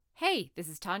Hey, this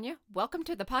is Tanya. Welcome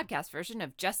to the podcast version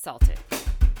of Just Salted.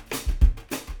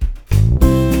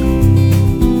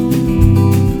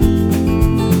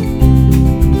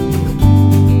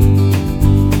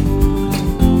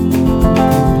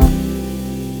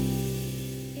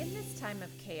 In this time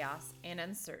of chaos and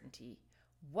uncertainty,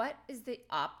 what is the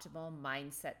optimal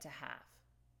mindset to have?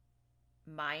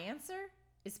 My answer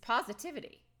is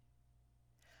positivity.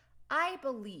 I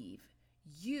believe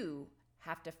you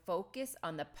have to focus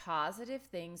on the positive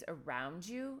things around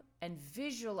you and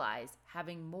visualize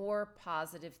having more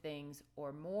positive things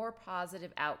or more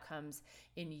positive outcomes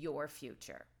in your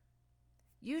future.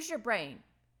 Use your brain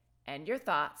and your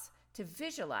thoughts to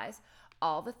visualize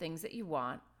all the things that you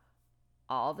want,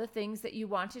 all the things that you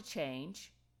want to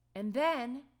change, and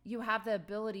then you have the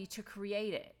ability to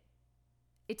create it.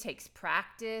 It takes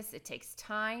practice, it takes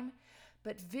time,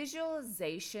 but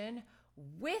visualization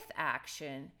with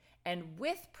action and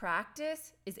with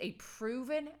practice is a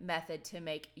proven method to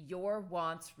make your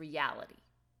wants reality.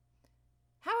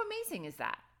 How amazing is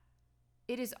that?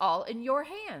 It is all in your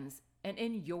hands and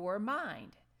in your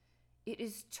mind. It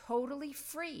is totally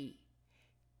free,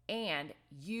 and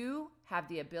you have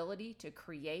the ability to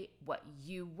create what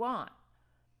you want.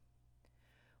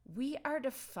 We are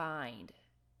defined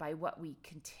by what we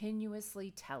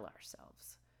continuously tell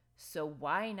ourselves. So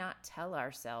why not tell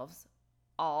ourselves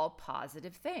all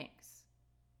positive things?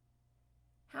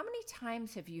 How many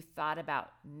times have you thought about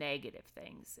negative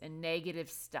things and negative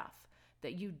stuff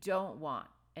that you don't want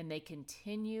and they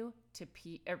continue to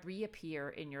reappear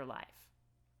in your life?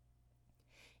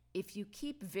 If you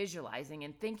keep visualizing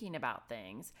and thinking about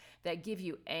things that give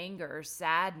you anger,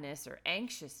 sadness, or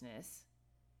anxiousness,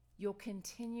 you'll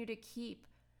continue to keep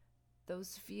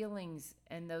those feelings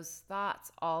and those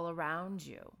thoughts all around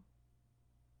you.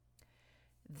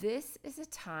 This is a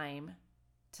time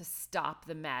to stop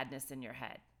the madness in your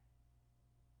head,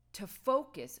 to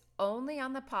focus only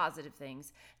on the positive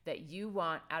things that you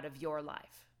want out of your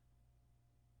life.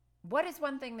 What is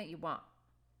one thing that you want?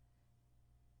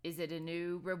 Is it a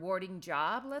new rewarding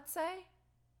job, let's say?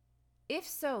 If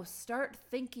so, start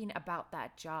thinking about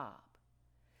that job.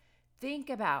 Think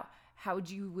about how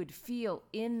you would feel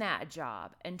in that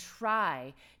job and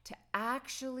try to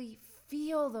actually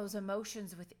feel those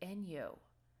emotions within you.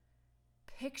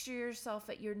 Picture yourself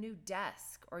at your new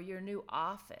desk or your new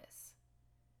office.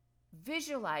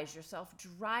 Visualize yourself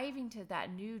driving to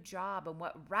that new job and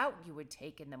what route you would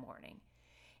take in the morning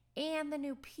and the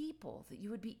new people that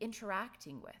you would be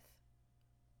interacting with.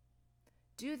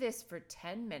 Do this for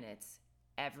 10 minutes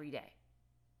every day.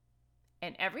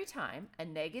 And every time a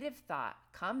negative thought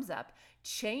comes up,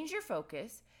 change your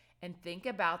focus and think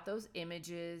about those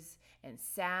images and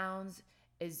sounds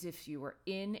as if you were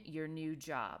in your new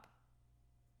job.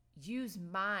 Use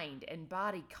mind and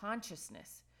body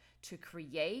consciousness to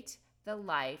create the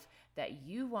life that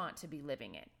you want to be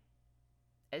living in.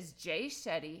 As Jay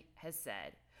Shetty has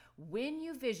said, when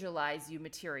you visualize, you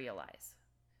materialize.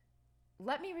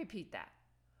 Let me repeat that.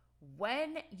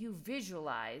 When you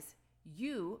visualize,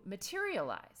 you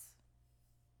materialize.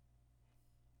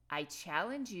 I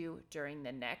challenge you during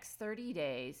the next 30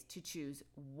 days to choose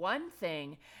one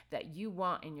thing that you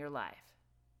want in your life.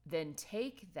 Then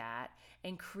take that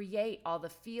and create all the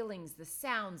feelings, the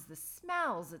sounds, the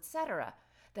smells, etc.,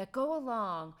 that go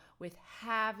along with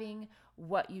having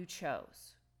what you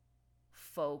chose.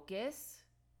 Focus,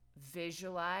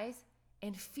 visualize,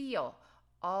 and feel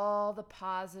all the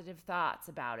positive thoughts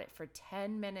about it for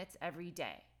 10 minutes every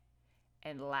day.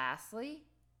 And lastly,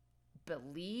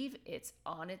 believe it's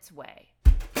on its way.